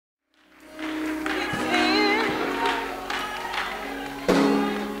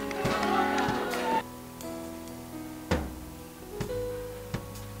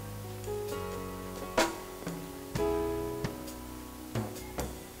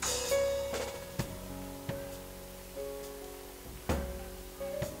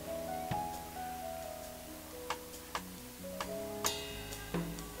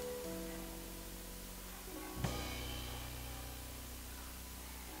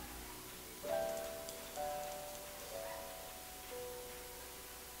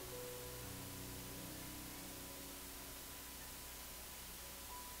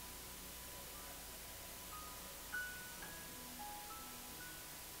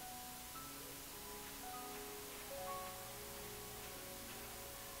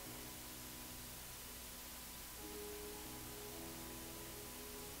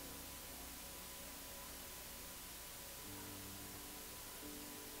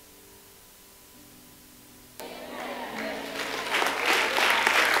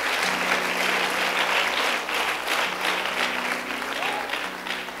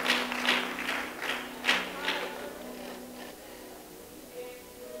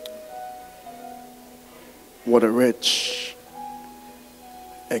What a rich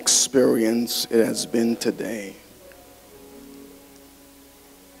experience it has been today.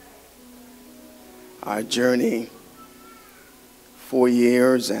 Our journey, 4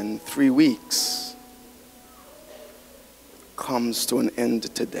 years and 3 weeks, comes to an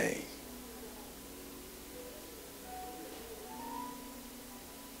end today.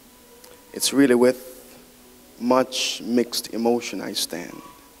 It's really with much mixed emotion I stand,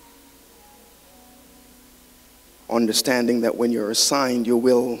 understanding that when you're assigned, you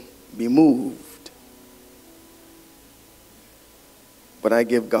will be moved. But I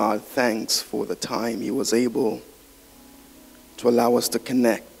give God thanks for the time He was able to allow us to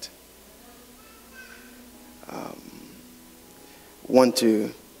connect. Want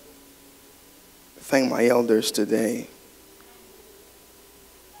to thank my elders today.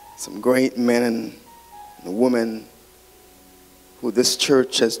 Some great men and women who this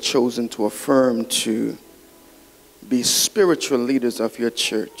church has chosen to affirm to be spiritual leaders of your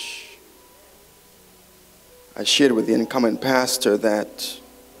church. I shared with the incoming pastor that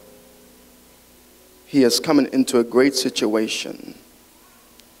he is coming into a great situation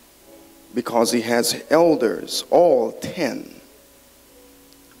because he has elders, all 10,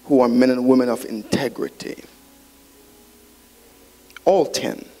 who are men and women of integrity. All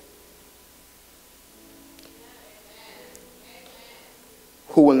 10.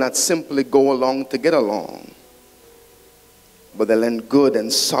 Who will not simply go along to get along, but they lend good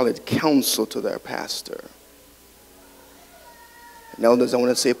and solid counsel to their pastor. And elders, I want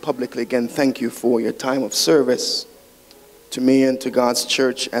to say publicly again, thank you for your time of service to me and to God's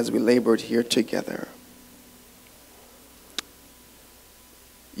church as we labored here together.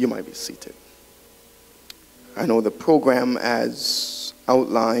 You might be seated. I know the program as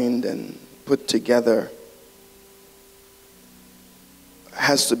outlined and put together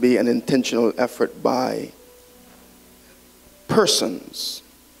has to be an intentional effort by persons.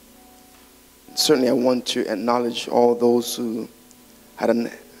 Certainly I want to acknowledge all those who had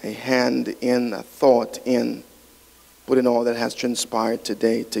a hand in, a thought in putting all that has transpired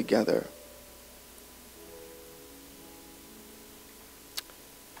today together.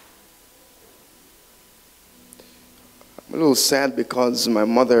 I'm a little sad because my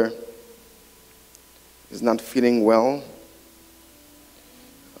mother is not feeling well.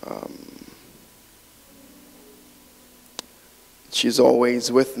 She's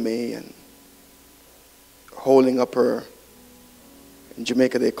always with me and holding up her, in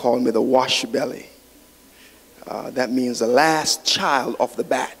Jamaica they call me the wash belly. That means the last child of the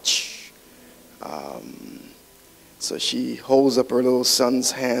batch. So she holds up her little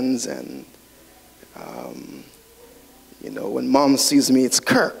son's hands and, when mom sees me, it's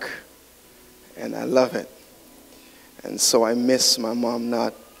Kirk. And I love it. And so I miss my mom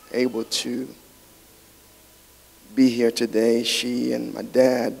not able to be here today. She and my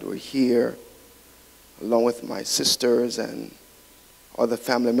dad were here along with my sisters and other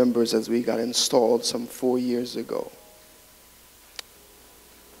family members as we got installed some 4 years ago.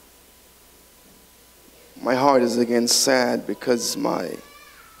 My heart is again sad because my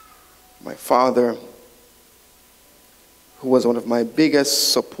father, who was one of my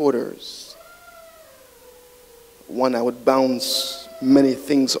biggest supporters, one I would bounce many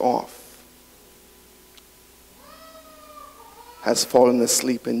things off, has fallen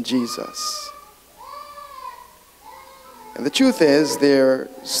asleep in Jesus. And the truth is, there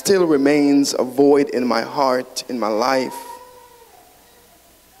still remains a void in my heart, in my life,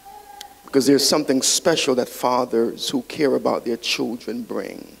 because there's something special that fathers who care about their children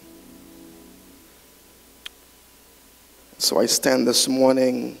bring. So I stand this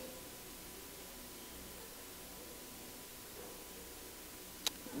morning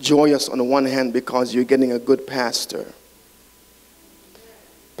joyous on the one hand because you're getting a good pastor.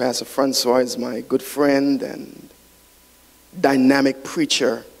 Pastor Francois is my good friend and dynamic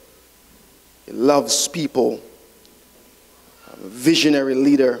preacher. He loves people, a visionary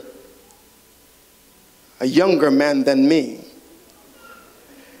leader, a younger man than me.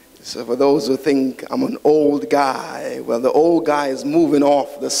 So for those who think I'm an old guy, well, the old guy is moving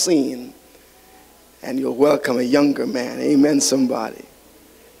off the scene and you'll welcome a younger man. Amen, somebody.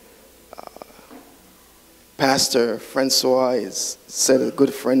 Pastor Francois is said a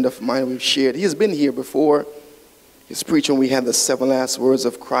good friend of mine we've shared. He has been here before. He's preached when we had the 7 last words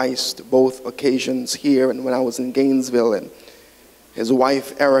of Christ, both occasions here and when I was in Gainesville. And his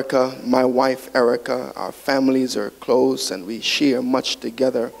wife, Erica, my wife, Erica, our families are close and we share much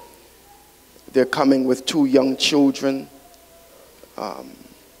together. They're coming with 2 young children.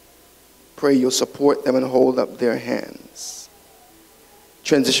 Pray you'll support them and hold up their hands.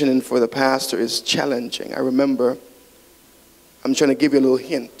 transitioning for the pastor is challenging. I remember, I'm trying to give you a little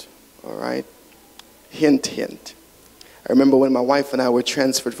hint, all right? Hint, hint. I remember when my wife and I were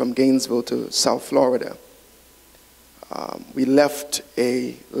transferred from Gainesville to South Florida. We left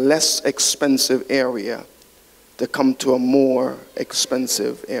a less expensive area to come to a more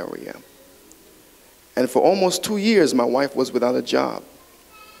expensive area. And for almost 2 years, my wife was without a job.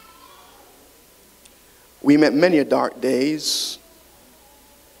 We met many a dark days.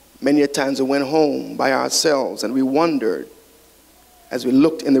 Many a times we went home by ourselves and we wondered as we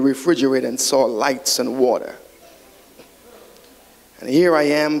looked in the refrigerator and saw lights and water. And here I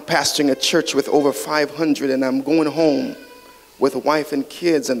am pastoring a church with over 500, and I'm going home with a wife and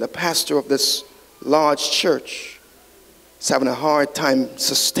kids, and the pastor of this large church is having a hard time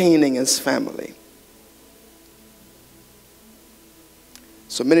sustaining his family.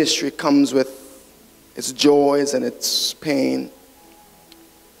 So ministry comes with its joys and its pain.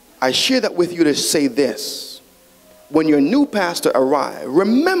 I share that with you to say this. When your new pastor arrives,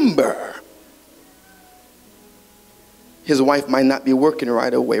 remember, his wife might not be working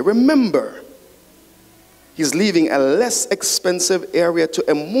right away. Remember, he's leaving a less expensive area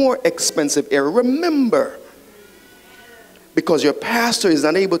to a more expensive area. Remember, because your pastor is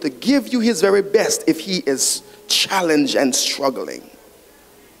not able to give you his very best if he is challenged and struggling.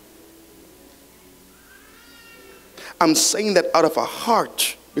 I'm saying that out of a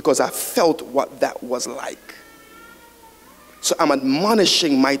heart because I felt what that was like. So I'm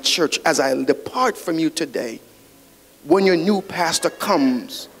admonishing my church as I depart from you today. When your new pastor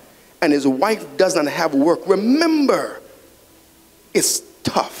comes and his wife does not have work, remember, it's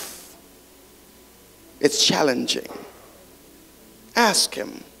tough. It's challenging. Ask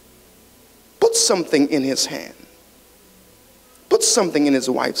him. Put something in his hand. Put something in his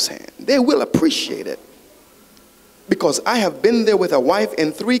wife's hand. They will appreciate it. Because I have been there with a wife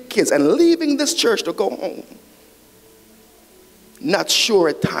and 3 kids and leaving this church to go home. Not sure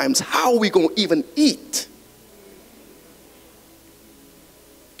at times how we going to even eat.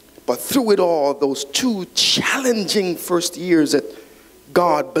 But through it all, those 2 challenging first years that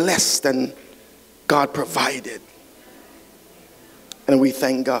God blessed and God provided. And we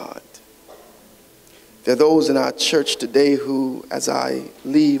thank God. There are those in our church today who, as I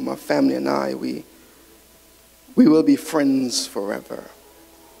leave, my family and I, we will be friends forever.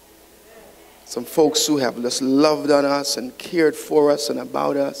 Some folks who have just loved on us and cared for us and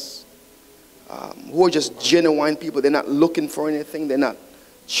about us, who are just genuine people. They're not looking for anything. They're not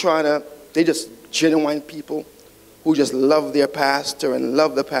trying to, they're just genuine people who just love their pastor and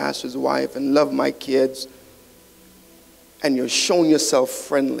love the pastor's wife and love my kids. And you're showing yourself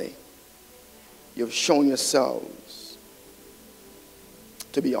friendly. You've shown yourselves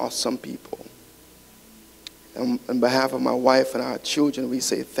to be awesome people. And on behalf of my wife and our children, we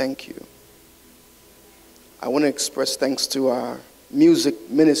say thank you. I want to express thanks to our music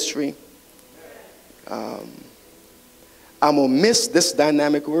ministry. I'm going to miss this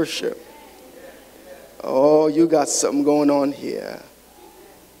dynamic worship. Oh, you got something going on here.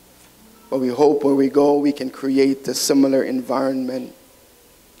 But we hope where we go, we can create a similar environment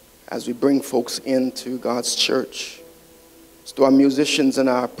as we bring folks into God's church. So to our musicians and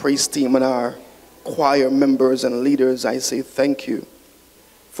our praise team and our choir members and leaders, I say thank you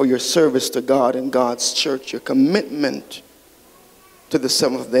for your service to God and God's church, your commitment to the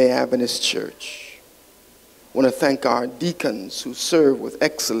Seventh-day Adventist Church. I want to thank our deacons who serve with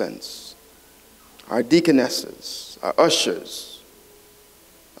excellence, our deaconesses, our ushers,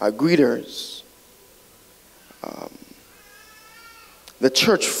 our greeters. The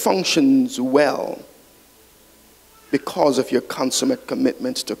church functions well because of your consummate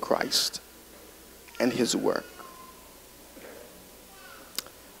commitment to Christ and his work.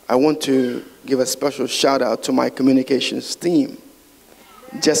 I want to give a special shout out to my communications team.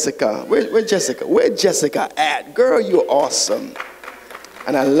 Jessica, where's Jessica? Where's Jessica at? Girl, you're awesome.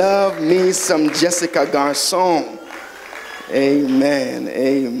 And I love me some Jessica Garçon. Amen,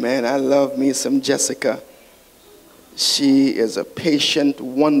 amen. I love me some Jessica. She is a patient,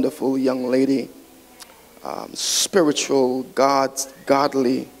 wonderful young lady, spiritual,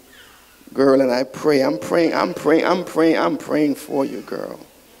 godly girl. And I pray, I'm praying for you, girl.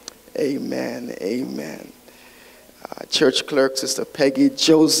 Amen, amen. Church clerk, Sister Peggy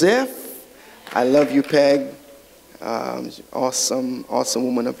Joseph. I love you, Peg. Awesome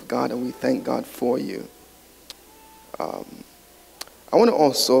woman of God, and we thank God for you. I want to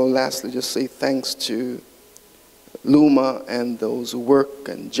also lastly just say thanks to Luma and those who work,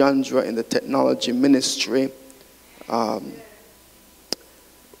 and Jandra in the technology ministry.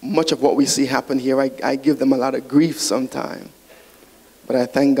 Much of what we see happen here, I give them a lot of grief sometimes. but I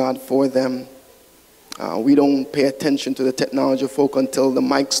thank God for them. We don't pay attention to the technology folk until the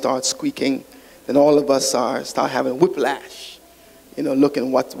mic starts squeaking. Then all of us start having whiplash,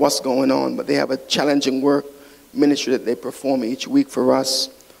 looking what's going on. But they have a challenging work ministry that they perform each week for us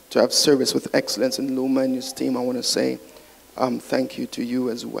to have service with excellence. And Luma and his team, I want to say thank you to you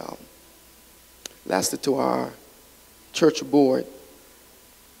as well. Lastly, to our church board.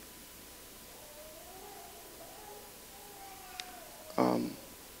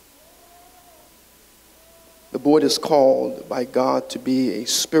 The board is called by God to be a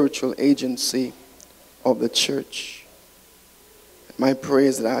spiritual agency of the church. My prayer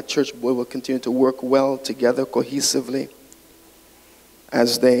is that our church board will continue to work well together cohesively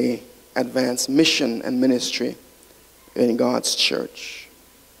as they advance mission and ministry in God's church.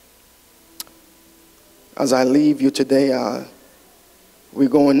 As I leave you today, we're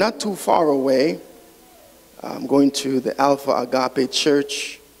going not too far away. I'm going to the Alpha Agape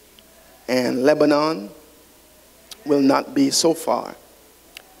Church, and Lebanon will not be so far.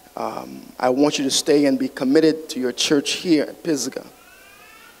 I want you to stay and be committed to your church here at Pisgah.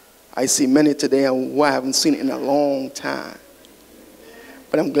 I see many today who I haven't seen in a long time.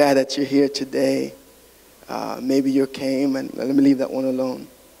 But I'm glad that you're here today. Maybe you came, and let me leave that one alone.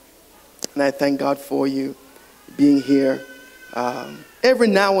 And I thank God for you being here. Every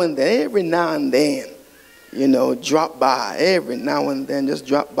now and then, drop by. Every now and then, just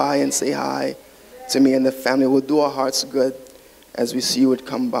drop by and say hi to me and the family. Will do our hearts good as we see you would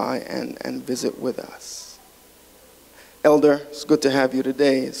come by and visit with us. Elder, it's good to have you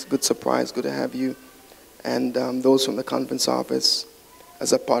today. It's a good surprise, good to have you. And those from the conference office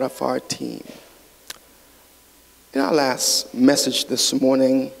as a part of our team. In our last message this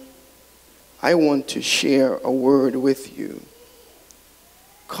morning, I want to share a word with you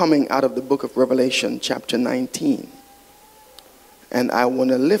coming out of the book of Revelation, chapter 19. And I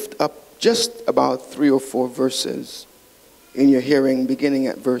want to lift up just about 3 or 4 verses in your hearing, beginning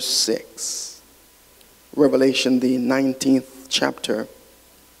at verse 6. Revelation, the 19th chapter,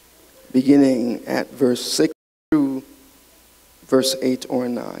 beginning at verse 6 through verse 8 or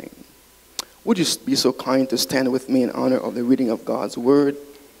 9. Would you be so kind to stand with me in honor of the reading of God's word?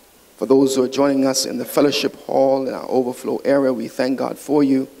 For those who are joining us in the fellowship hall in our overflow area, we thank God for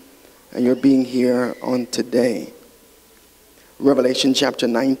you and your being here on today. Revelation chapter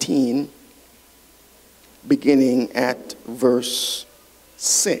 19, beginning at verse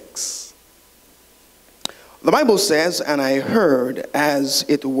 6. The Bible says, "And I heard as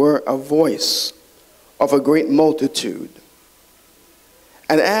it were a voice of a great multitude,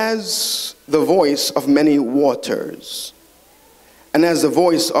 and as the voice of many waters, and as the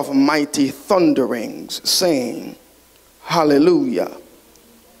voice of mighty thunderings, saying, Hallelujah!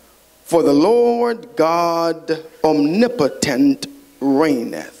 For the Lord God omnipotent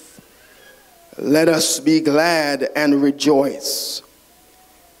reigneth. Let us be glad and rejoice,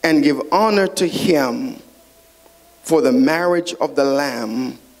 and give honor to him, for the marriage of the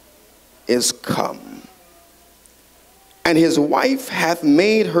Lamb is come, and his wife hath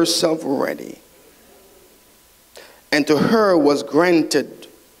made herself ready. And to her was granted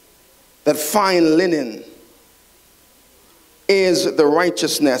that fine linen is the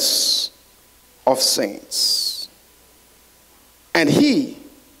righteousness of saints. And he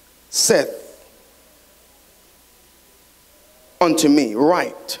saith unto me,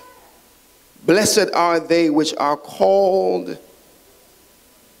 Write, blessed are they which are called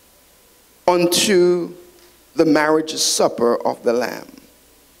unto the marriage supper of the Lamb.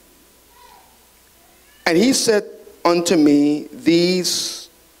 And he said unto me, These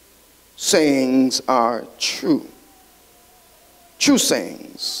sayings are true. True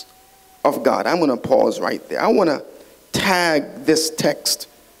sayings of God. I'm going to pause right there. I want to tag this text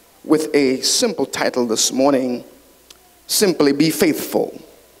with a simple title this morning. Simply, be faithful.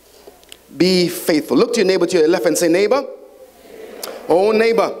 Be faithful. Look to your neighbor to your left and say, Neighbor. Oh,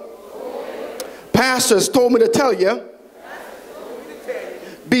 neighbor. Pastors told me to tell you,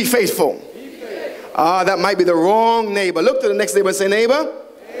 be faithful. That might be the wrong neighbor. Look to the next neighbor and say, Neighbor.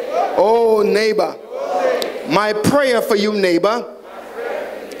 Oh, neighbor. My prayer for you, neighbor,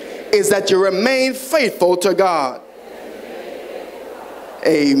 is that you remain faithful to God.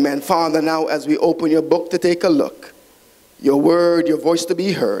 Amen. Father, now as we open your book to take a look, your word, your voice to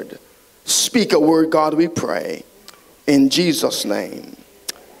be heard, speak a word, God, we pray. In Jesus' name.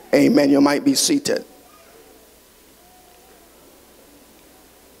 Amen. You might be seated.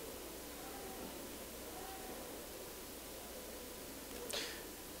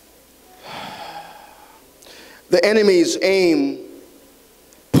 The enemy's aim,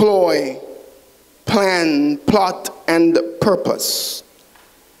 ploy, plan, plot, and purpose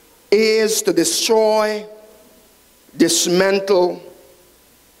is to destroy, dismantle,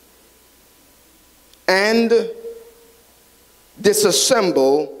 and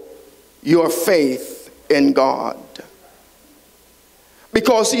disassemble your faith in God.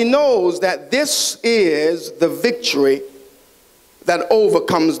 Because he knows that this is the victory that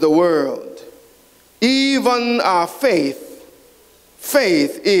overcomes the world. Even our faith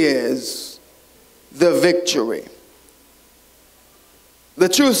is the victory. The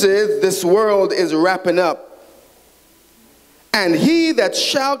truth is, this world is wrapping up, and he that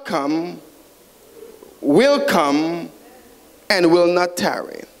shall come will come and will not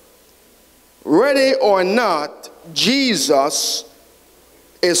tarry. Ready or not, Jesus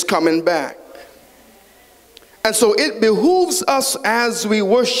is coming back. And so it behooves us as we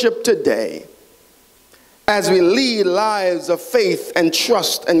worship today, as we lead lives of faith and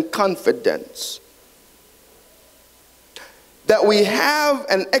trust and confidence, that we have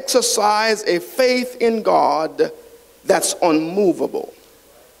and exercise a faith in God that's unmovable,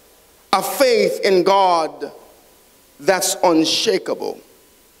 a faith in God that's unshakable.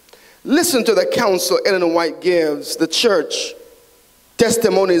 Listen to the counsel Ellen White gives the church,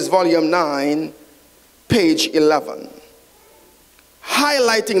 Testimonies, Volume 9, page 11,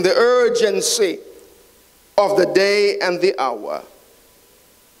 highlighting the urgency of the day and the hour,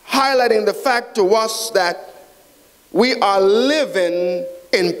 highlighting the fact to us that we are living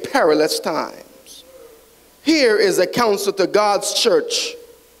in perilous times. Here is a counsel to God's church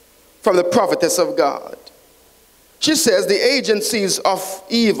from the prophetess of God. She says the agencies of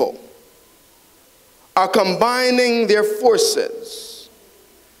evil are combining their forces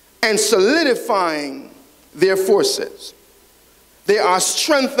and solidifying their forces. They are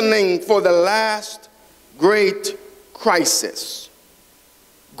strengthening for the last great crisis.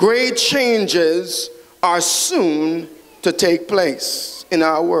 Great changes are soon to take place in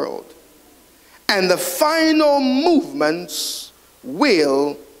our world, and the final movements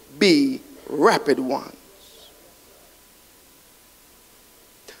will be rapid ones.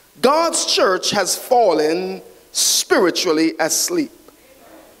 God's church has fallen spiritually asleep.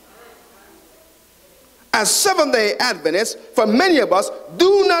 As Seventh-day Adventists, for many of us,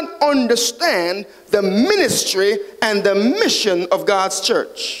 do not understand the ministry and the mission of God's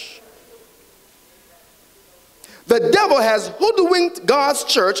church. The devil has hoodwinked God's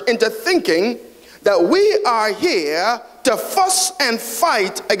church into thinking that we are here to fuss and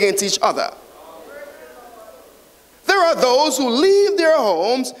fight against each other. There are those who leave their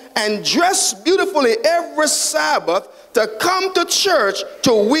homes and dress beautifully every Sabbath to come to church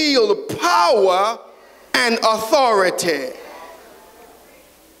to wield power and authority.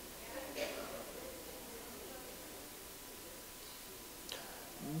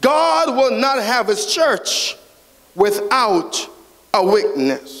 God will not have his church without a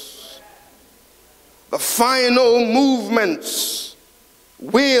witness. The final movements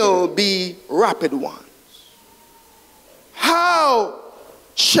will be rapid ones. How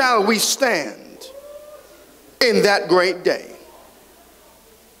shall we stand in that great day?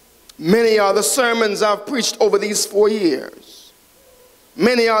 Many are the sermons I've preached over these 4 years.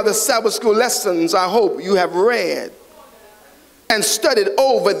 Many are the Sabbath school lessons I hope you have read and studied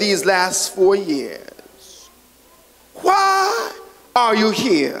over these last 4 years. Why are you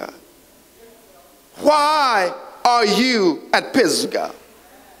here? Why are you at Pisgah?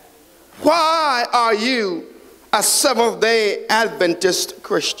 Why are you a Seventh-day Adventist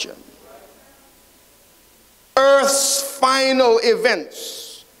Christian? Earth's final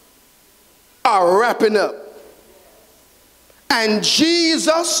events are wrapping up, and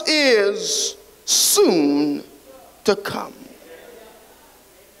Jesus is soon to come.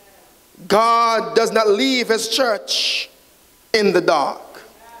 God does not leave his church in the dark.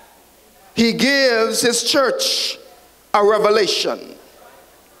 He gives his church a revelation.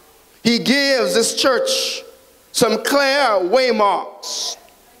 He gives his church some clear waymarks.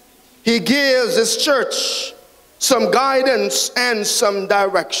 He gives his church some guidance and some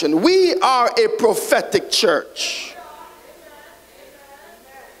direction. We are a prophetic church.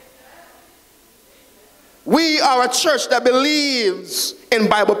 We are a church that believes in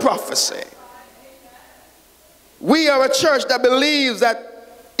Bible prophecy. We are a church that believes that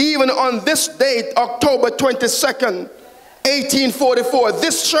even on this date, October 22nd, 1844,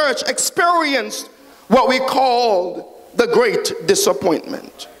 this church experienced what we called the Great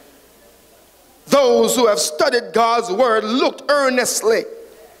Disappointment. Those who have studied God's word looked earnestly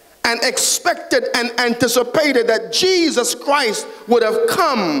and expected and anticipated that Jesus Christ would have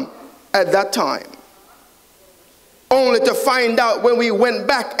come at that time. only to find out when we went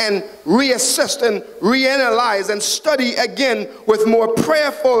back and reassessed and reanalyzed and studied again with more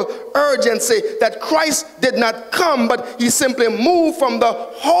prayerful urgency that Christ did not come, but he simply moved from the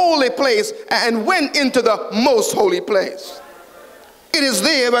holy place and went into the most holy place. It is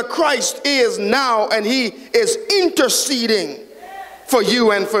there where Christ is now, and he is interceding for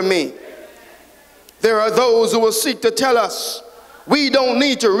you and for me. There are those who will seek to tell us we don't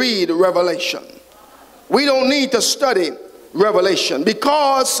need to read Revelation. We don't need to study Revelation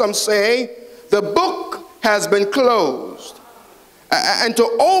because, some say, the book has been closed. And to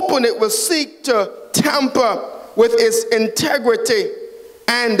open it will seek to tamper with its integrity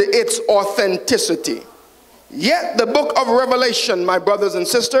and its authenticity. Yet the book of Revelation, my brothers and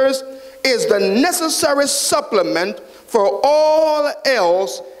sisters, is the necessary supplement for all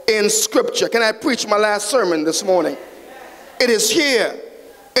else in Scripture. Can I preach my last sermon this morning? It is here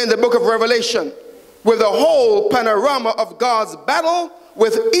in the book of Revelation where the whole panorama of God's battle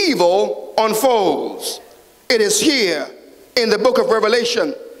with evil unfolds. It is here in the book of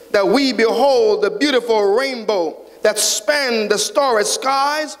Revelation that we behold the beautiful rainbow that spans the starry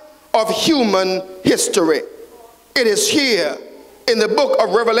skies of human history. It is here in the book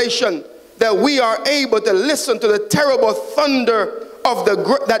of Revelation that we are able to listen to the terrible thunder of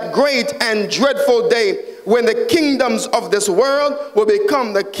that great and dreadful day when the kingdoms of this world will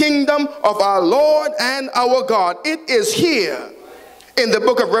become the kingdom of our Lord and our God. It is here in the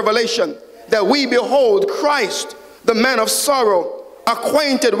book of Revelation that we behold Christ, the man of sorrow,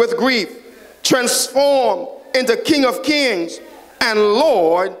 acquainted with grief, transformed into King of Kings and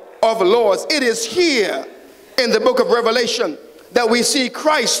Lord of Lords. It is here in the book of Revelation that we see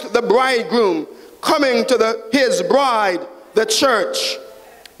Christ, the bridegroom, coming to his bride, the church.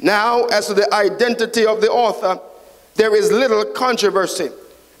 Now, as to the identity of the author, there is little controversy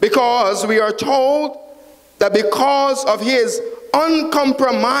because we are told that because of his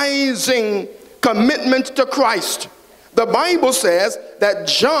uncompromising commitment to Christ, the Bible says that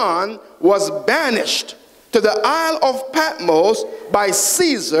John was banished to the Isle of Patmos by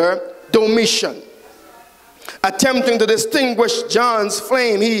Caesar Domitian. Attempting to distinguish John's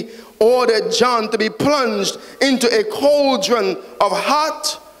flame, he ordered John to be plunged into a cauldron of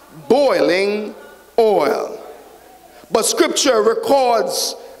hot, boiling oil. But Scripture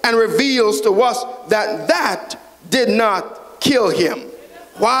records and reveals to us that that did not kill him.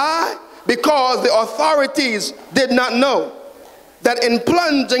 Why? Because the authorities did not know that in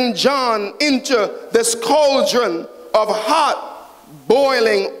plunging John into this cauldron of hot,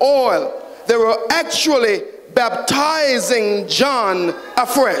 boiling oil, they were actually baptizing John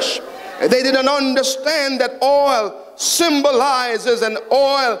afresh. They didn't understand that oil symbolizes and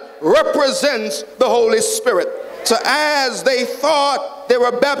oil represents the Holy Spirit. So as they thought they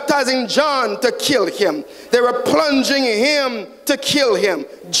were baptizing John to kill him, they were plunging him to kill him,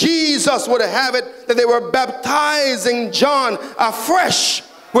 Jesus would have it that they were baptizing John afresh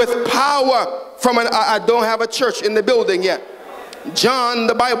with power from I don't have a church in the building yet. John,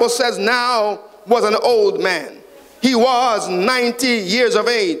 the Bible says, now was an old man. He was 90 years of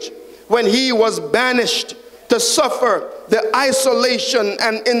age when he was banished to suffer the isolation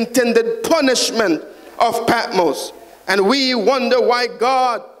and intended punishment of Patmos. And we wonder why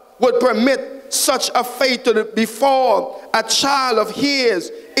God would permit such a fate to befall a child of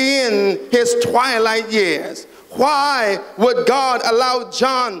his in his twilight years. Why would God allow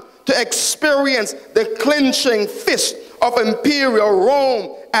John to experience the clenching fist of imperial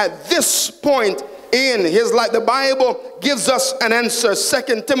Rome at this point in his life? The Bible gives us an answer.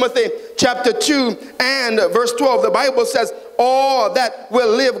 2 Timothy chapter 2 and verse 12. The Bible says, all that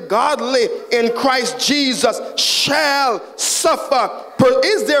will live godly in Christ Jesus shall suffer.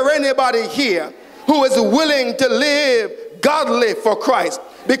 Is there anybody here who is willing to live godly for Christ?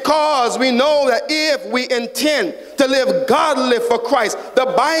 Because we know that if we intend to live godly for Christ,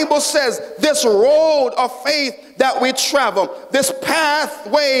 the Bible says this road of faith that we travel, this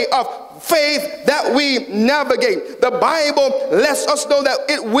pathway of faith that we navigate, the Bible lets us know that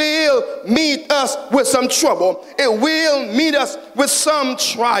it will meet us with some trouble. It will meet us with some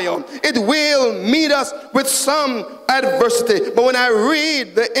trial. It will meet us with some adversity. But when I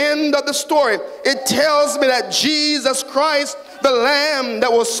read the end of the story, it tells me that Jesus Christ, the Lamb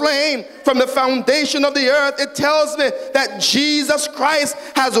that was slain from the foundation of the earth, it tells me that Jesus Christ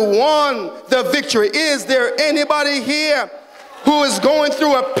has won the victory. Is there anybody here who is going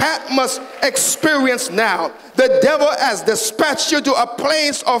through a Patmos experience now? The devil has dispatched you to a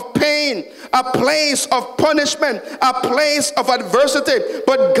place of pain, a place of punishment, a place of adversity.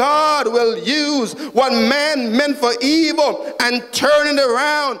 But God will use what man meant for evil and turn it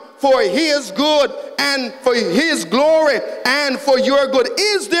around for his good and for his glory and for your good.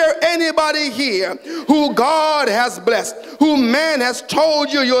 Is there anybody here who God has blessed, who man has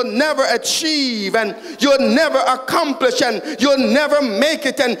told you you'll never achieve and you'll never accomplish and you'll never make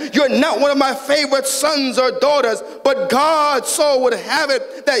it and you're not one of my favorite sons or daughters, but God so would have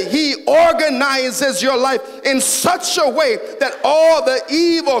it that he organizes your life in such a way that all the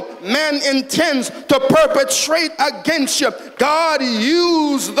evil man intends to perpetrate against you, God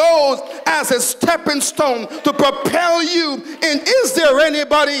used those as a stepping stone to propel you. And is there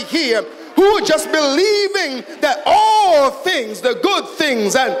anybody here who just believing that all things, the good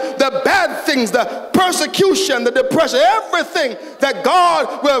things and the bad things, the persecution, the depression, everything, that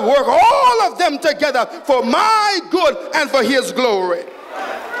God will work all of them together for my good and for his glory?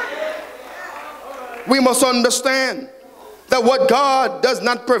 We must understand that what God does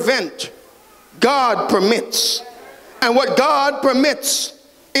not prevent, God permits. And what God permits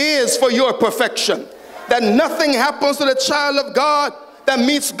is for your perfection. That nothing happens to the child of God that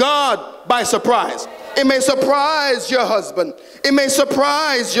meets God by surprise. It may surprise your husband. It may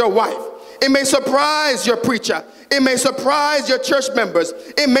surprise your wife. It may surprise your preacher. It may surprise your church members.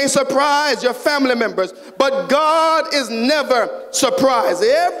 It may surprise your family members. But God is never surprised.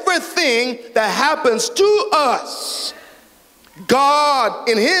 Everything that happens to us, God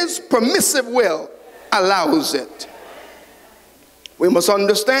in his permissive will allows it. We must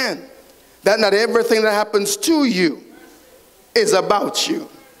understand that not everything that happens to you is about you.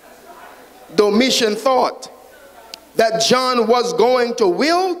 Domitian thought that John was going to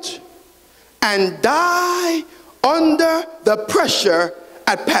wilt and die under the pressure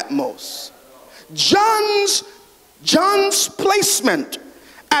at Patmos. John's placement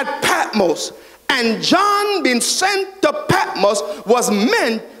at Patmos and John being sent to Patmos was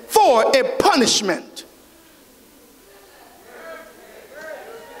meant for a punishment.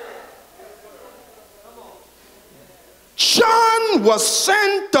 John was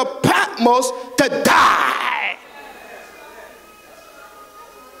sent to Patmos to die.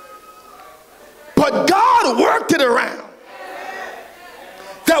 But God worked it around.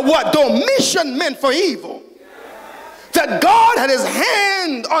 That what Domitian meant for evil, that God had his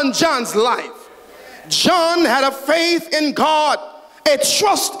hand on John's life. John had a faith in God, a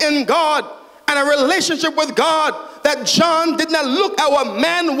trust in God, and a relationship with God, that John did not look at what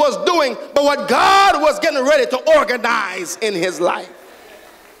man was doing, but what God was getting ready to organize in his life.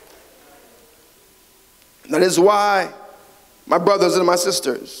 That is why, my brothers and my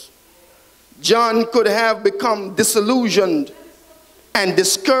sisters, John could have become disillusioned and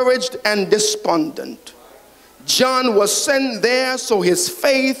discouraged and despondent. John was sent there so his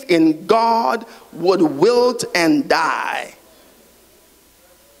faith in God would wilt and die.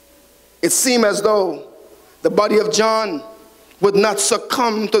 It seemed as though the body of John would not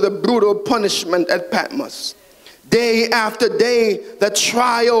succumb to the brutal punishment at Patmos. Day after day, the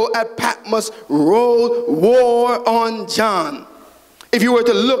trial at Patmos wore on John. If you were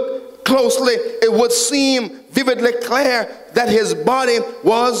to look closely, it would seem vividly clear that his body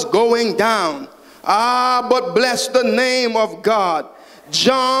was going down. But bless the name of God.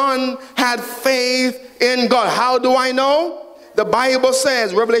 John had faith in God. How do I know? The Bible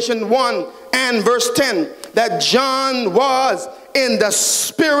says, Revelation 1 and verse 10, that John was in the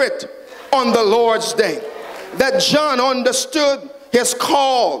Spirit on the Lord's day. That John understood his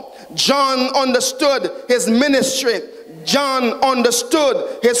call. John understood his ministry. John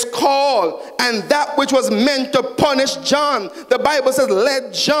understood his call, and that which was meant to punish John, the Bible says,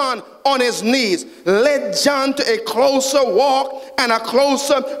 led John on his knees, led John to a closer walk and a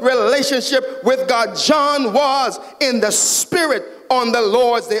closer relationship with God. John was in the Spirit on the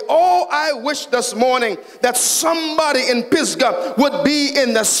Lord's day. Oh, I wish this morning that somebody in Pisgah would be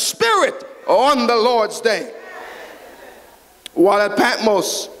in the Spirit on the Lord's day. While at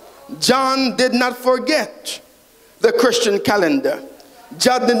Patmos, John did not forget the Christian calendar.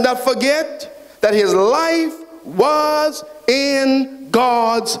 John did not forget that his life was in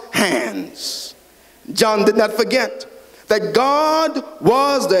God's hands. John did not forget that God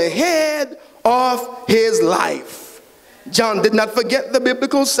was the head of his life. John did not forget the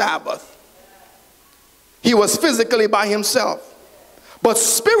biblical Sabbath. He was physically by himself, but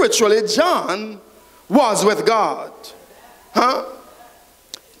spiritually John was with God.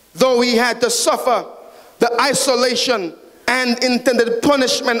 Though he had to suffer the isolation and intended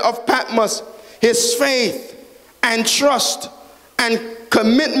punishment of Patmos, his faith and trust and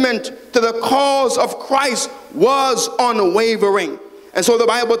commitment to the cause of Christ was unwavering. And so the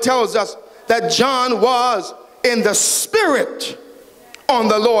Bible tells us that John was in the Spirit on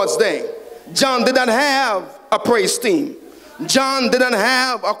the Lord's day. John did not have a praise team. John didn't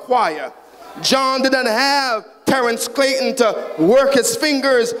have a choir. John didn't have Terrence Clayton to work his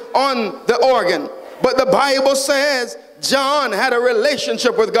fingers on the organ. But the Bible says John had a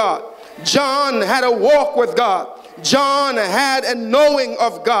relationship with God. John had a walk with God. John had a knowing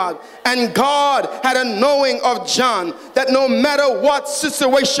of God, and God had a knowing of John, that no matter what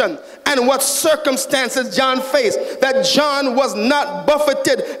situation and what circumstances John faced, that John was not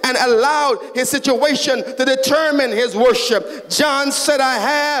buffeted and allowed his situation to determine his worship. John said, I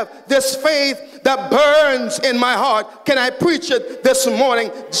have this faith that burns in my heart. Can I preach it this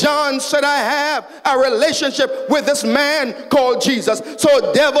morning? John said, I have a relationship with this man called Jesus.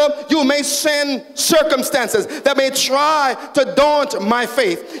 So devil, you may send circumstances that may try to daunt my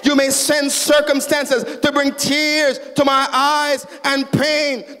faith. You may send circumstances to bring tears to my eyes and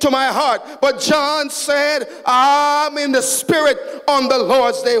pain to my heart. But John said, I'm in the Spirit on the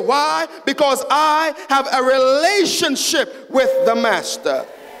Lord's day. Why? Because I have a relationship with the Master.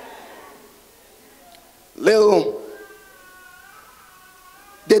 Little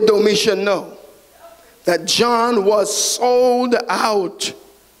did Domitian know that John was sold out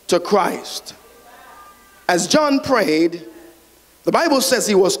to Christ. As John prayed, the Bible says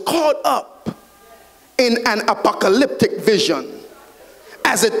he was caught up in an apocalyptic vision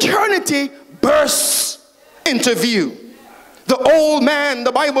as eternity bursts into view. The old man,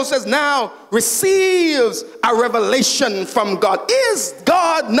 the Bible says, now receives a revelation from God. Is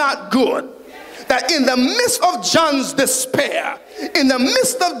God not good? That in the midst of John's despair, in the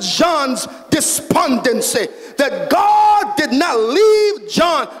midst of John's despondency, that God did not leave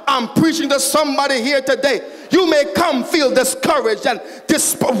John. I'm preaching to somebody here today. You may come feel discouraged and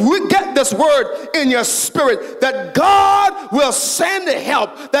get this word in your spirit, that God will send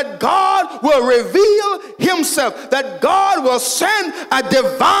help, that God will reveal himself, that God will send a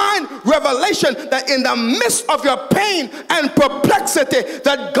divine revelation, that in the midst of your pain and perplexity,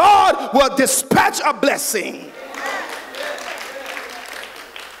 that God will dispatch a blessing.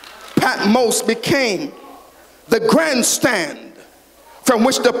 Patmos became the grandstand from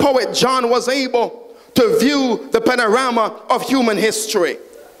which the poet John was able to view the panorama of human history.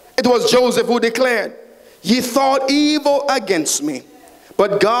 It was Joseph who declared, ye thought evil against me,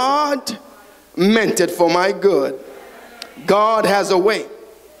 but God meant it for my good. God has a way.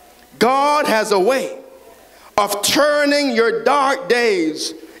 God has a way of turning your dark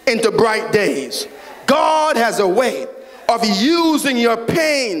days into bright days. God has a way of using your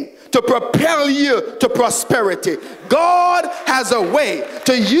pain to propel you to prosperity. God has a way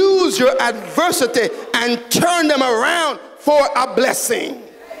to use your adversity and turn them around for a blessing.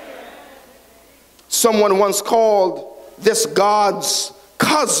 Someone once called this God's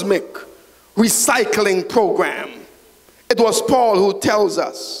cosmic recycling program. It was Paul who tells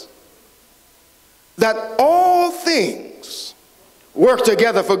us that all things work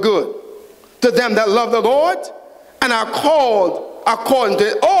together for good to them that love the Lord and are called according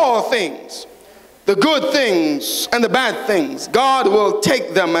to all things, the good things and the bad things. God will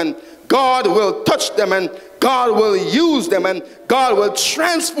take them, and God will touch them, and God will use them, and God will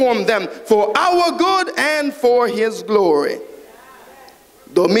transform them for our good and for his glory.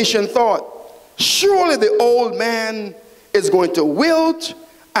 Domitian thought, surely the old man is going to wilt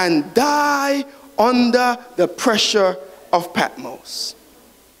and die under the pressure of Patmos.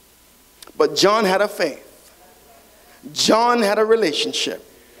 But John had a faith. John had a relationship.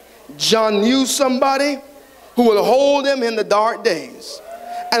 John knew somebody who will hold him in the dark days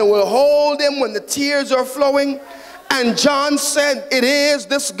and will hold him when the tears are flowing. And John said, it is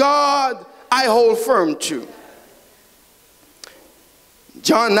this God I hold firm to.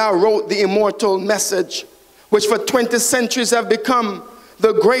 John now wrote the immortal message, which for 20 centuries have become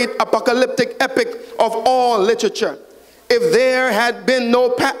the great apocalyptic epic of all literature. If there had been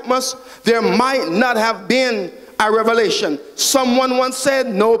no Patmos, there might not have been a revelation. Someone once said,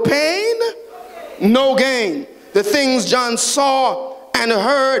 no pain, no gain. The things John saw and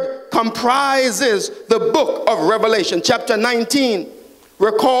heard comprises the book of Revelation. Chapter 19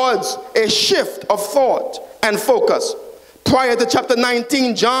 records a shift of thought and focus. Prior to chapter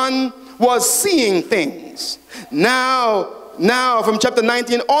 19, John was seeing things. Now from chapter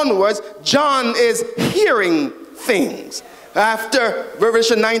 19 onwards, John is hearing things. After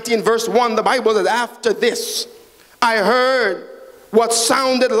Revelation 19 verse 1, the Bible says, after this, I heard what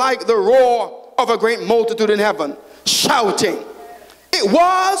sounded like the roar of a great multitude in heaven, shouting. It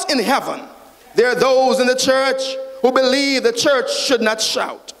was in heaven. There are those in the church who believe the church should not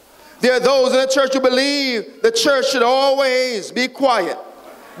shout. There are those in the church who believe the church should always be quiet.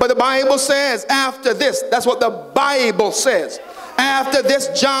 But the Bible says after this, that's what the Bible says. After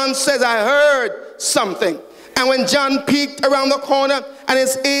this, John says, I heard something. And when John peeked around the corner and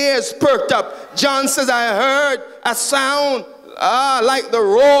his ears perked up, John says, I heard a sound like the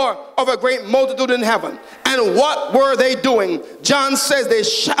roar of a great multitude in heaven. And what were they doing? John says they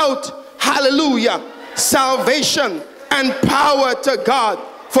shout, hallelujah, salvation and power to God,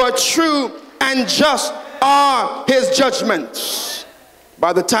 for true and just are his judgments.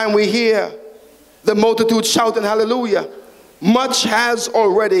 By the time we hear the multitude shouting hallelujah, much has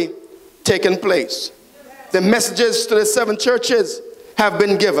already taken place. The messages to the 7 churches have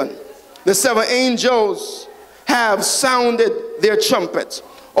been given. The 7 angels have sounded their trumpets.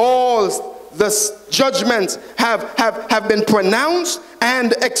 All the judgments have been pronounced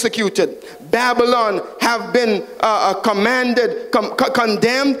and executed. Babylon have been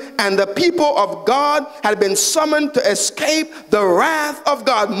condemned, and the people of God had been summoned to escape the wrath of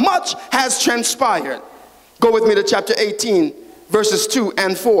God. Much has transpired. Go with me to chapter 18, verses 2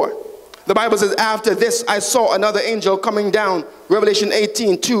 and 4. The Bible says, after this I saw another angel coming down. Revelation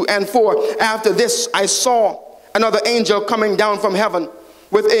 18, 2 and 4. After this I saw another angel coming down from heaven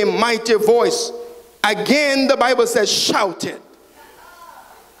with a mighty voice. Again, the Bible says, shouted.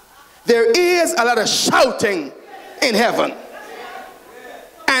 There is a lot of shouting in heaven.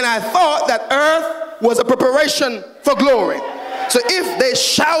 And I thought that earth was a preparation for glory. So if they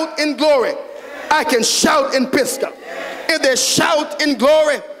shout in glory, I can shout in Pisgah. If they shout in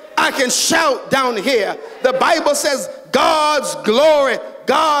glory, I can shout down here. The Bible says God's glory,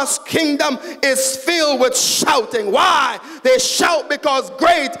 God's kingdom is filled with shouting. Why? They shout because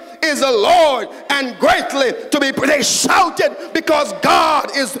great is the Lord and greatly to be praised. They shouted because God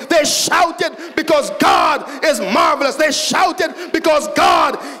is, they shouted because God is marvelous. They shouted because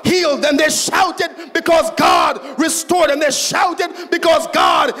God healed them. They shouted because God restored them. They shouted because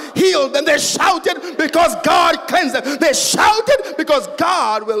God healed them. They shouted because God cleansed them. They shouted because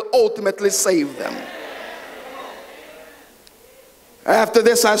God will ultimately save them. After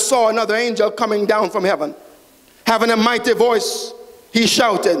this I saw another angel coming down from heaven, having a mighty voice. He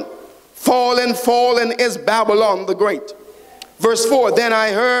shouted, fallen, fallen is Babylon the Great. Verse 4, then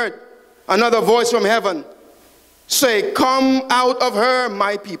I heard another voice from heaven say, come out of her,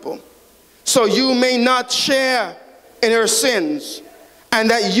 my people, so you may not share in her sins, and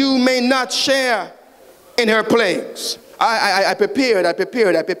that you may not share in her plagues. I prepared,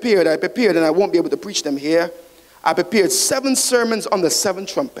 and I won't be able to preach them here. I prepared 7 sermons on the 7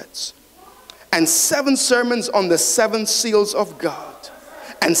 trumpets, and 7 sermons on the 7 seals of God,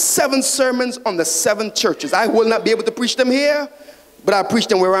 and 7 sermons on the 7 churches. I will not be able to preach them here, but I preach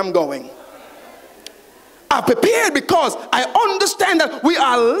them where I'm going. I prepared because I understand that we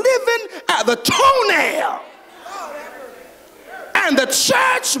are living at the toenail, and the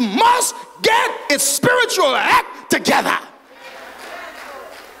church must get its spiritual act together.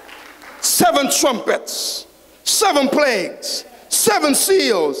 7 trumpets, 7 plagues, 7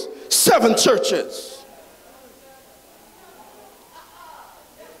 seals, 7 churches.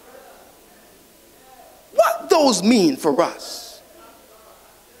 What those mean for us?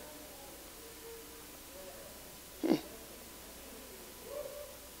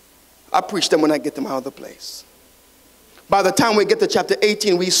 I preach them when I get them out of the place. By the time we get to chapter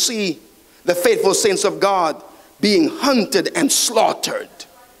 18, we see the faithful saints of God being hunted and slaughtered.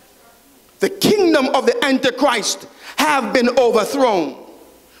 The kingdom of the Antichrist have been overthrown.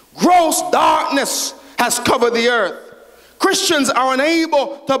 Gross darkness has covered the earth. Christians are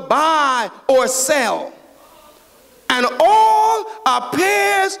unable to buy or sell. And all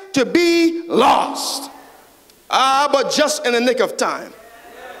appears to be lost. But just in the nick of time.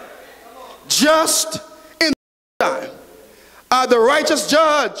 Just in the nick of time. The righteous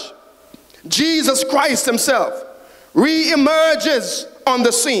judge, Jesus Christ himself, re-emerges on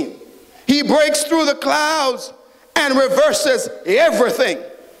the scene. He breaks through the clouds and reverses everything.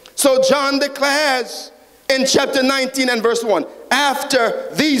 So John declares in chapter 19 and verse 1, after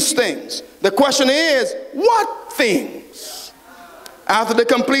these things. The question is, what things? After the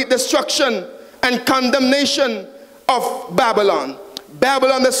complete destruction and condemnation of Babylon.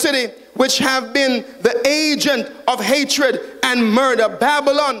 Babylon, the city which have been the agent of hatred and murder.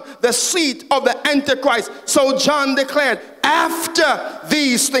 Babylon, the seat of the Antichrist. So John declared, after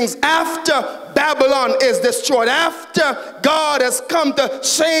these things, after Babylon is destroyed, after God has come to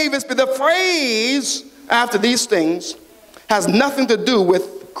save us, the phrase, after these things, has nothing to do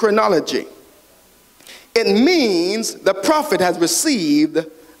with chronology. It means the prophet has received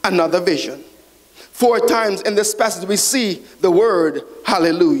another vision. 4 times in this passage we see the word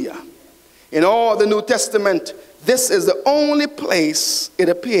hallelujah. In all the New Testament, this is the only place it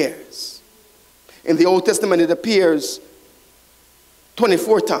appears. In the Old Testament, it appears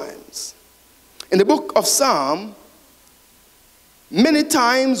 24 times. In the book of Psalm, many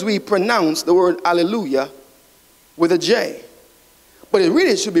times we pronounce the word hallelujah with a J, but it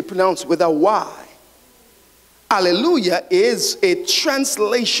really should be pronounced with a Y. Hallelujah is a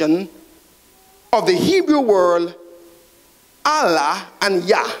translation of the Hebrew word Allah and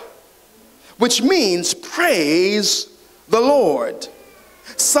Yah, which means praise the Lord.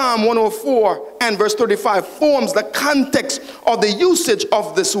 Psalm 104 and verse 35 forms the context of the usage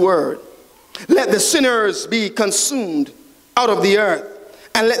of this word. Let the sinners be consumed out of the earth,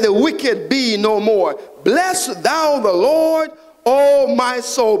 and let the wicked be no more. Bless thou the Lord, O my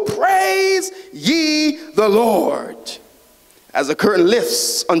soul. Praise ye the Lord. As the curtain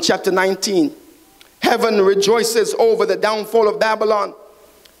lifts on chapter 19, heaven rejoices over the downfall of Babylon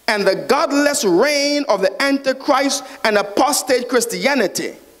and the godless reign of the Antichrist and apostate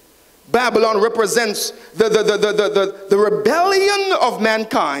Christianity. Babylon represents the rebellion of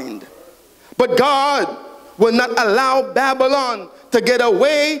mankind. But God will not allow Babylon to get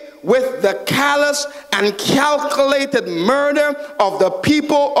away with the callous and calculated murder of the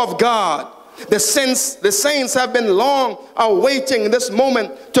people of God. The saints have been long awaiting this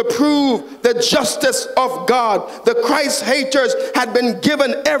moment to prove the justice of God. The Christ haters had been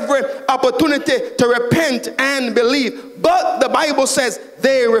given every opportunity to repent and believe, but the Bible says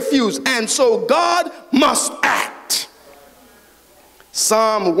they refuse, and so God must act.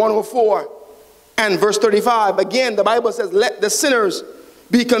 Psalm 104 and verse 35, again the Bible says, let the sinners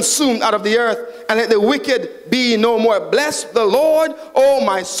be consumed out of the earth, and let the wicked be no more. Bless the Lord, O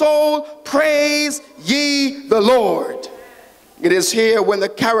my soul, praise ye the Lord. It is here when the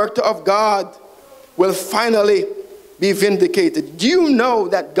character of God will finally be vindicated. Do you know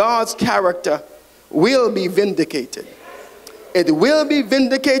that God's character will be vindicated? It will be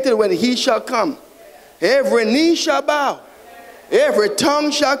vindicated when he shall come. Every knee shall bow, every tongue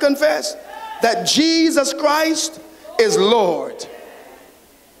shall confess that Jesus Christ is Lord.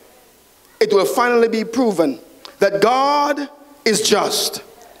 It will finally be proven that God is just,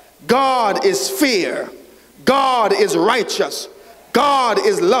 God is fair, God is righteous, God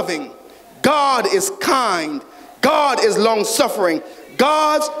is loving, God is kind, God is long-suffering.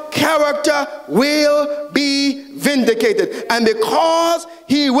 God's character will be vindicated. And because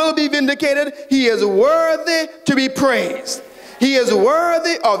he will be vindicated, he is worthy to be praised. He is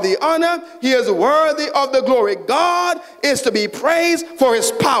worthy of the honor. He is worthy of the glory. God is to be praised for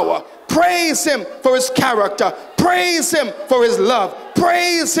his power. Praise him for his character. Praise him for his love.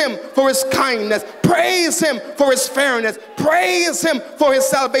 Praise him for his kindness. Praise him for his fairness. Praise him for his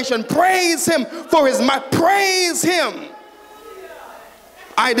salvation. Praise him for his might. Praise him.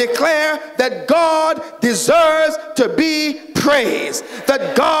 I declare that God deserves to be praised,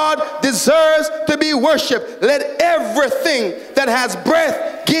 that God deserves to be worshiped. Let everything that has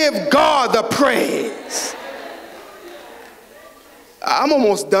breath give God the praise. I'm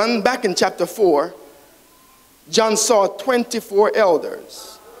almost done. Back in chapter 4, John saw 24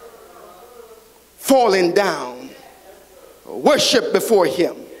 elders falling down, worship before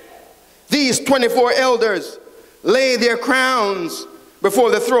him. These 24 elders laid their crowns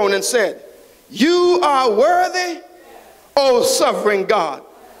before the throne and said, you are worthy, O sovereign God.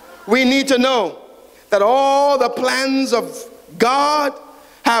 We need to know that all the plans of God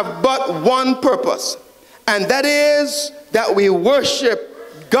have but one purpose, and that is that we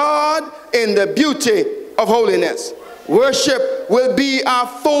worship God in the beauty of holiness. Worship will be our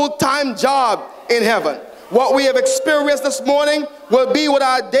full-time job in heaven. What we have experienced this morning will be what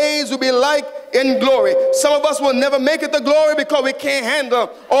our days will be like in glory. Some of us will never make it to glory because we can't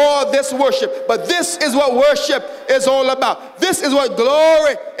handle all this worship. But this is what worship is all about. This is what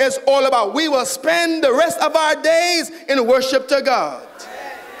glory is all about. We will spend the rest of our days in worship to God.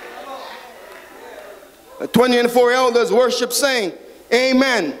 The 24 elders worship saying,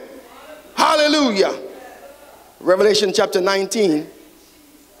 amen, hallelujah. Revelation chapter 19,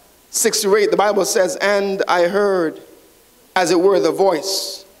 6 to 8, the Bible says, and I heard as it were the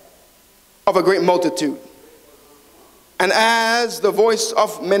voice of a great multitude, and as the voice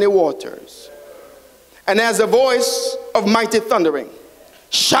of many waters, and as the voice of mighty thundering,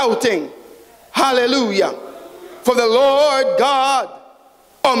 shouting, hallelujah, for the Lord God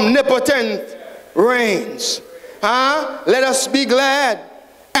omnipotent reigns. Let us be glad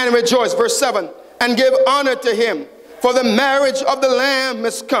and rejoice. Verse 7, and give honor to him, for the marriage of the Lamb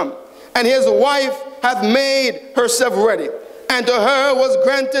is come, and his wife hath made herself ready. And to her was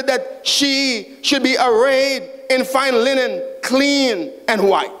granted that she should be arrayed in fine linen, clean and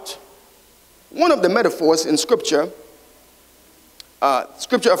white. One of the metaphors in Scripture,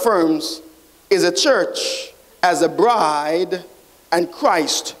 Scripture affirms, is a church as a bride and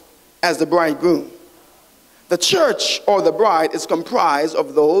Christ as the bridegroom. The church or the bride is comprised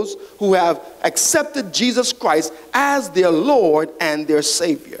of those who have accepted Jesus Christ as their Lord and their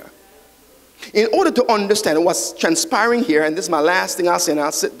Savior. In order to understand what's transpiring here, and this is my last thing I'll say and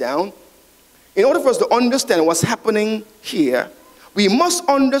I'll sit down. In order for us to understand what's happening here, we must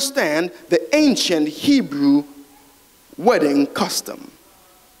understand the ancient Hebrew wedding custom.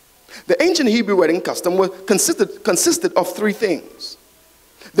 The ancient Hebrew wedding custom consisted of three things: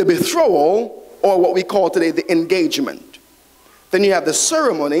 the betrothal, or what we call today the engagement. Then you have the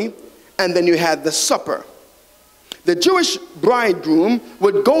ceremony, and then you had the supper. The Jewish bridegroom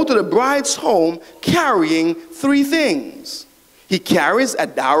would go to the bride's home carrying three things. He carries a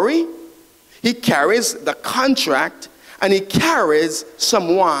dowry, he carries the contract, and he carries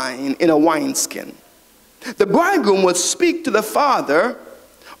some wine in a wineskin. The bridegroom would speak to the father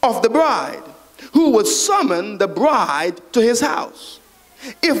of the bride, who would summon the bride to his house.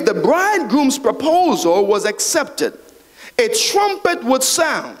 If the bridegroom's proposal was accepted, a trumpet would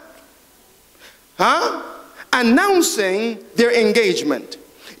sound, announcing their engagement.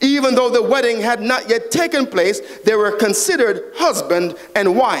 Even though the wedding had not yet taken place, they were considered husband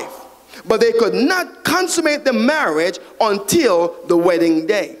and wife. But they could not consummate the marriage until the wedding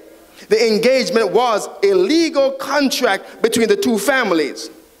day. The engagement was a legal contract between the two families.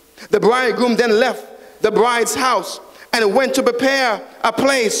 The bridegroom then left the bride's house and went to prepare a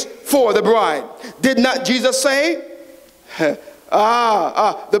place for the bride. Did not Jesus say, did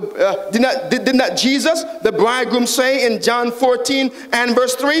not Jesus, the bridegroom, say in John 14 and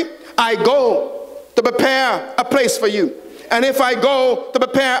verse 3, I go to prepare a place for you. And if I go to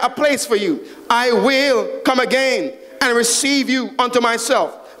prepare a place for you, I will come again and receive you unto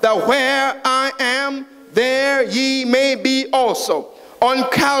myself, that where I am, there ye may be also. On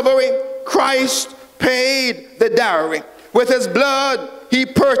Calvary, Christ paid the dowry. With his blood, he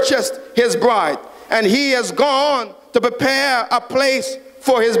purchased his bride. And he has gone to prepare a place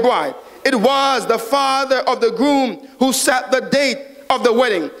for his bride. It was the father of the groom who set the date of the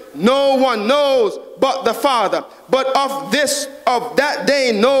wedding. No one knows but the father. But of that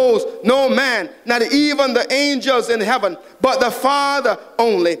day knows no man, not even the angels in heaven, but the Father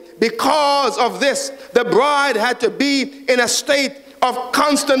only. Because of this, the bride had to be in a state of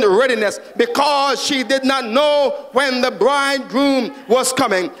constant readiness, because she did not know when the bridegroom was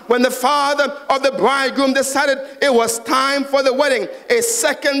coming. When the father of the bridegroom decided it was time for the wedding, a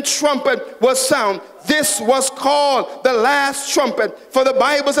second trumpet was sounded. This was called the last trumpet, for the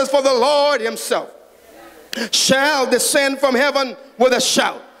Bible says, for the Lord himself shall descend from heaven with a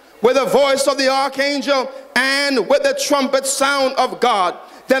shout, with the voice of the archangel, and with the trumpet sound of God.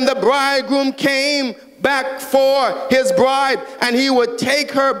 Then the bridegroom came back for his bride, and he would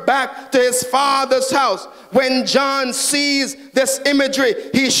take her back to his father's house. When John sees this imagery,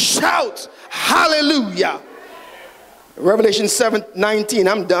 he shouts, hallelujah. Revelation 7:19,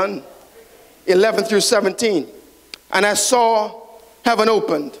 I'm done. 11 through 17. And I saw heaven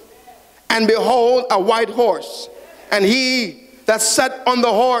opened, and behold, a white horse, and he that sat on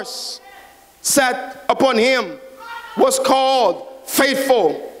the horse, sat upon him, was called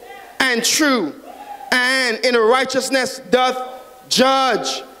Faithful and True, and in righteousness doth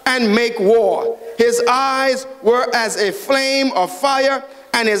judge and make war. His eyes were as a flame of fire,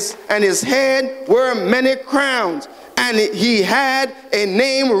 and his head were many crowns. And he had a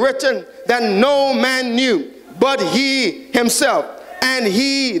name written that no man knew but he himself. And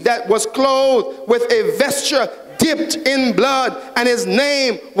he that was clothed with a vesture dipped in blood, and his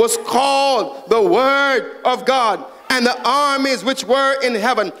name was called the Word of God. And the armies which were in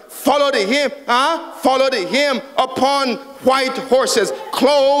heaven followed him upon white horses,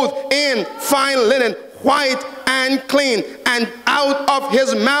 clothed in fine linen, white and clean. And out of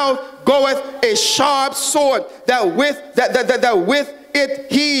his mouth goeth a sharp sword, that with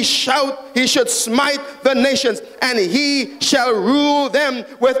it he should smite the nations, and he shall rule them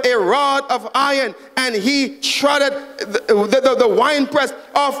with a rod of iron. And he treaded the winepress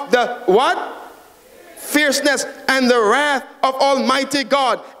of the what? Fierceness and the wrath of Almighty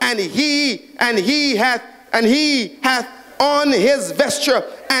God. And he hath on his vesture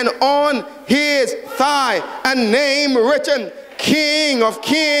and on his thigh a name written, King of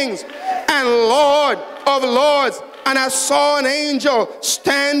Kings and Lord of Lords. And I saw an angel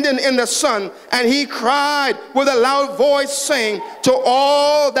standing in the sun, and he cried with a loud voice, saying to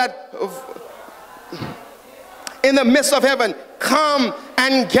all that in the midst of heaven, come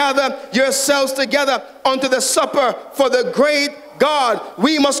and gather yourselves together unto the supper for the great God.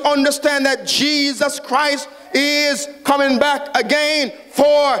 We must understand that Jesus Christ is coming back again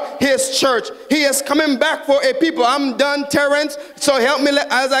for his church. He is coming back for a people. I'm done, Terrence. So help me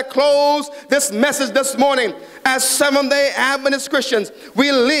as I close this message this morning. As Seventh-day Adventist Christians,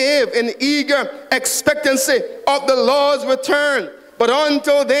 we live in eager expectancy of the Lord's return. But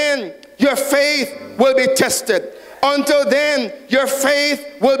until then, your faith will be tested. Until then, your faith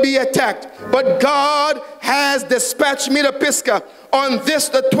will be attacked. But God has dispatched me to Pisgah on this,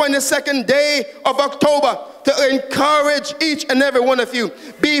 the 22nd day of October, to encourage each and every one of you.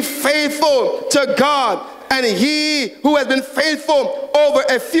 Be faithful to God. And he who has been faithful over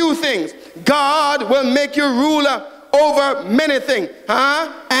a few things, God will make you ruler over many things.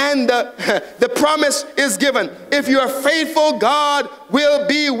 And the promise is given. If you are faithful, God will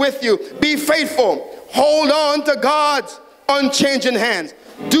be with you. Be faithful. Hold on to God's unchanging hands.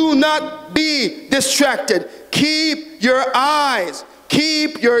 Do not be distracted. Keep your eyes,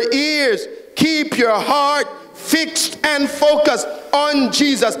 keep your ears, keep your heart fixed and focused on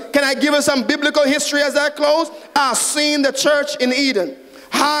Jesus. Can I give us some biblical history as I close? I've seen the church in Eden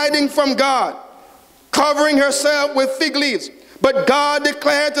hiding from God, covering herself with fig leaves. But God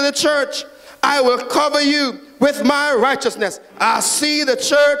declared to the church, I will cover you with my righteousness. I see the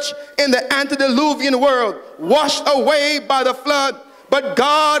church in the antediluvian world washed away by the flood. But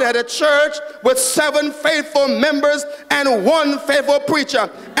God had a church with 7 faithful members and 1 faithful preacher.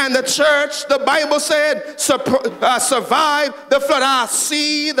 And the church, the Bible said, survived the flood. I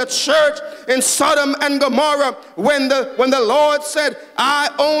see the church in Sodom and Gomorrah when the Lord said, I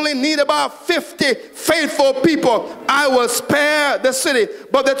only need about 50 faithful people. I will spare the city.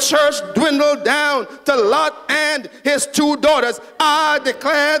 But the church dwindled down to Lot and his 2 daughters. I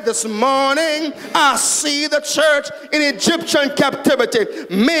declare this morning, I see the church in Egyptian captivity,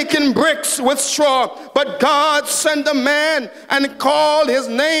 making bricks with straw. But God sent a man and called his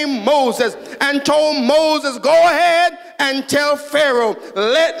name Moses and told Moses, go ahead and tell Pharaoh,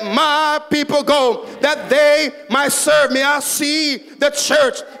 let my people go, that they might serve me. I see the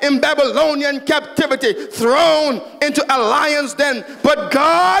church in Babylonian captivity, thrown into a lion's den, but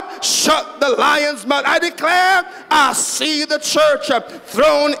God shut the lion's mouth. I declare, I see the church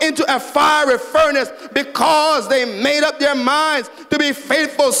thrown into a fiery furnace because they made up their minds to be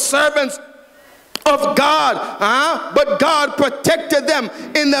faithful servants of God, but God protected them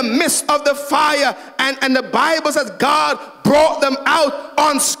in the midst of the fire, and the Bible says God brought them out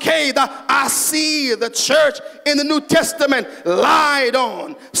unscathed. I see the church in the New Testament lied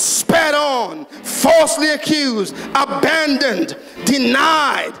on, spat on, falsely accused, abandoned,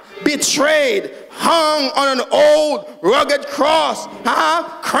 denied, betrayed, hung on an old rugged cross,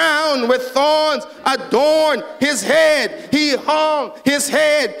 crowned with thorns, adorned his head. He hung his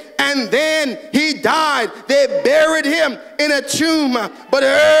head and then he died. They buried him in a tomb. But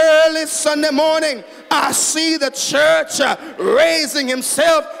early Sunday morning, I see the church raising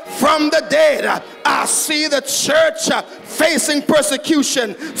himself from the dead. I see the church facing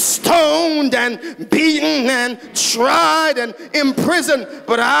persecution, stoned and beaten and tried and imprisoned.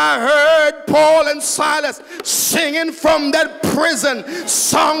 But I heard Paul and Silas singing from that prison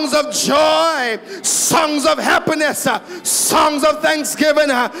songs of joy, songs of happiness, songs of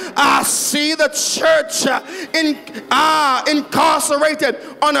thanksgiving. I see the church incarcerated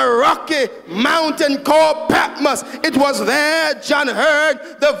on a rocky mountain called Patmos. It was there John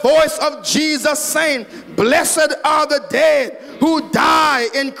heard the voice of Jesus saying, blessed are the dead who die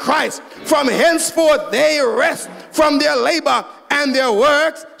in Christ. From henceforth they rest from their labor, and their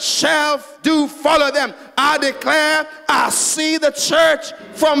works shall do follow them. I declare, I see the church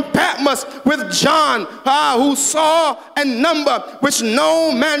from Patmos with John, who saw a number which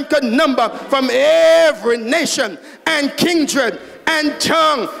no man could number, from every nation and kindred and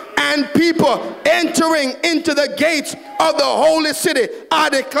tongue and people entering into the gates of the holy city. I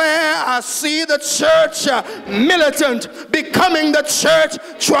declare, I see the church militant becoming the church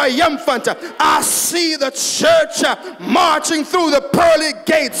triumphant. I see the church marching through the pearly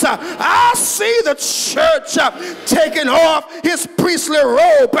gates. I see the church taking off his priestly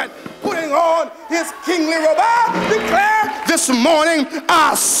robe and putting on his kingly robe. I declare this morning,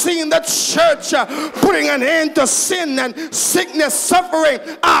 I've seen the church putting an end to sin and sickness, suffering.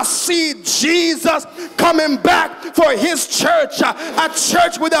 I see Jesus coming back for his church, a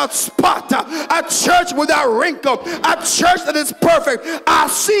church without spot, a church without wrinkle, a church that is perfect. I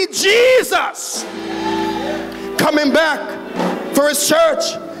see Jesus coming back for his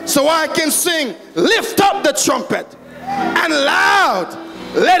church, so I can sing, lift up the trumpet and loud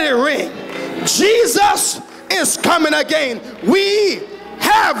let it ring. Jesus is coming again. We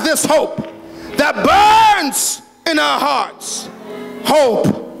have this hope that burns in our hearts. Hope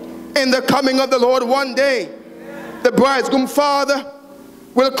in the coming of the Lord. One day, the bridegroom father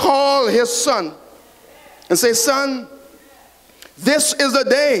will call his son and say, son, this is the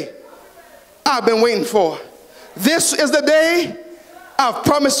day I've been waiting for. This is the day I've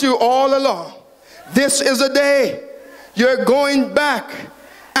promised you all along. This is the day you're going back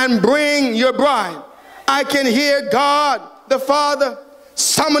and bring your bride. I can hear God the Father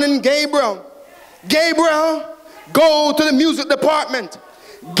summoning Gabriel. Gabriel, go to the music department.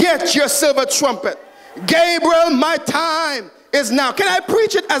 Get your silver trumpet. Gabriel, my time is now. Can I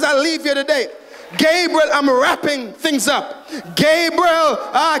preach it as I leave here today? Gabriel, I'm wrapping things up. Gabriel,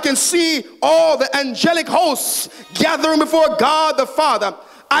 I can see all the angelic hosts gathering before God the Father.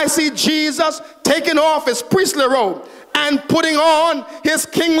 I see Jesus taking off his priestly robe and putting on his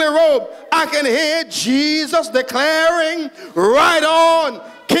kingly robe. I can hear Jesus declaring, right on,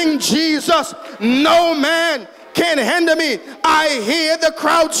 King Jesus, no man can hinder me. I hear the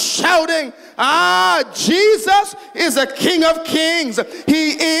crowd shouting, Jesus is the King of Kings.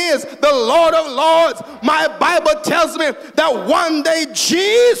 He is the Lord of Lords. My Bible tells me that one day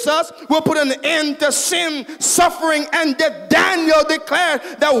Jesus will put an end to sin, suffering, and death. Daniel declared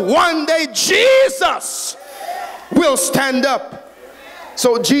that one day Jesus will stand up.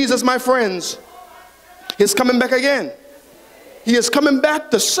 So Jesus, my friends, is coming back again. He is coming back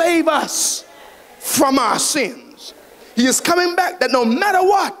to save us from our sins. He is coming back that no matter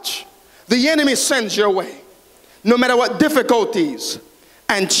what the enemy sends your way, no matter what difficulties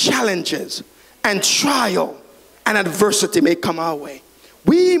and challenges and trial and adversity may come our way,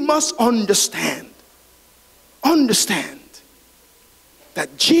 we must understand that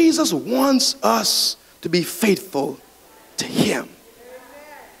Jesus wants us to be faithful to him.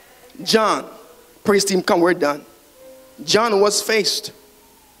 John, praise team, come, we're done. John was faced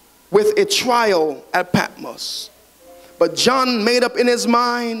with a trial at Patmos, but John made up in his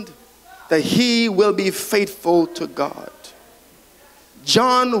mind that he will be faithful to God.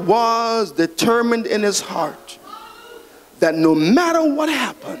 John was determined in his heart that no matter what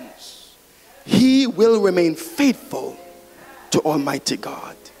happens, he will remain faithful to Almighty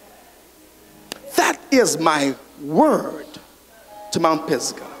God. That is my word to Mount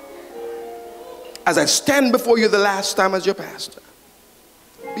Pisgah. As I stand before you the last time as your pastor,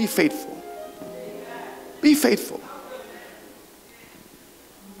 be faithful. Be faithful.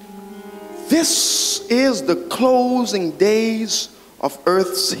 This is the closing days of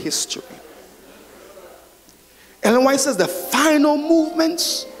Earth's history. Ellen White says the final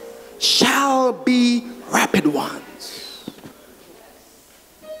movements shall be rapid ones.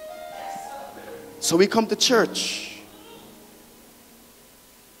 So we come to church.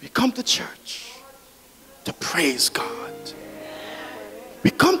 We come to church to praise God.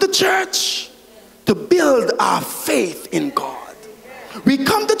 We come to church to build our faith in God. We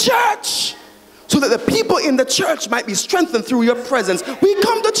come to church so that the people in the church might be strengthened through your presence. We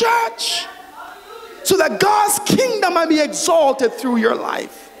come to church so that God's kingdom might be exalted through your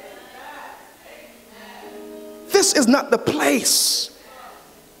life. This is not the place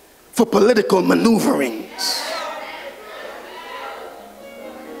for political maneuverings.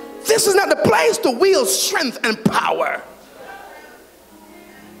 This is not the place to wield strength and power.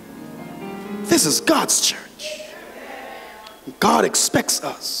 This is God's church. God expects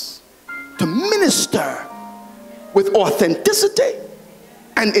us to minister with authenticity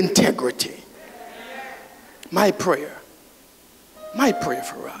and integrity. My prayer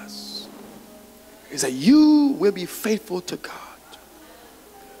for us is that you will be faithful to God.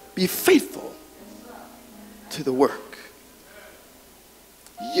 Be faithful to the work.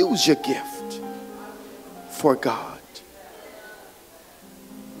 Use your gift for God.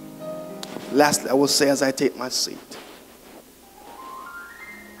 Lastly, I will say as I take my seat,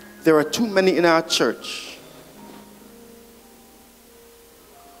 there are too many in our church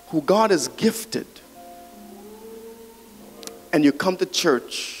who God has gifted, and you come to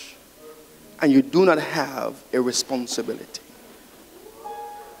church and you do not have a responsibility.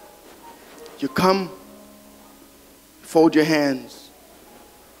 You come, fold your hands,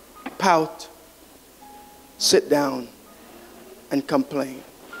 pout, sit down, and complain.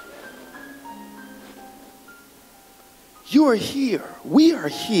 You are here, we are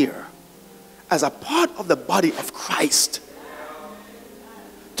here as a part of the body of Christ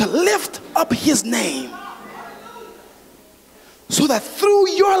to lift up his name so that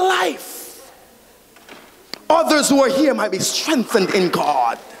through your life, others who are here might be strengthened in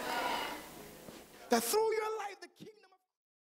God. That through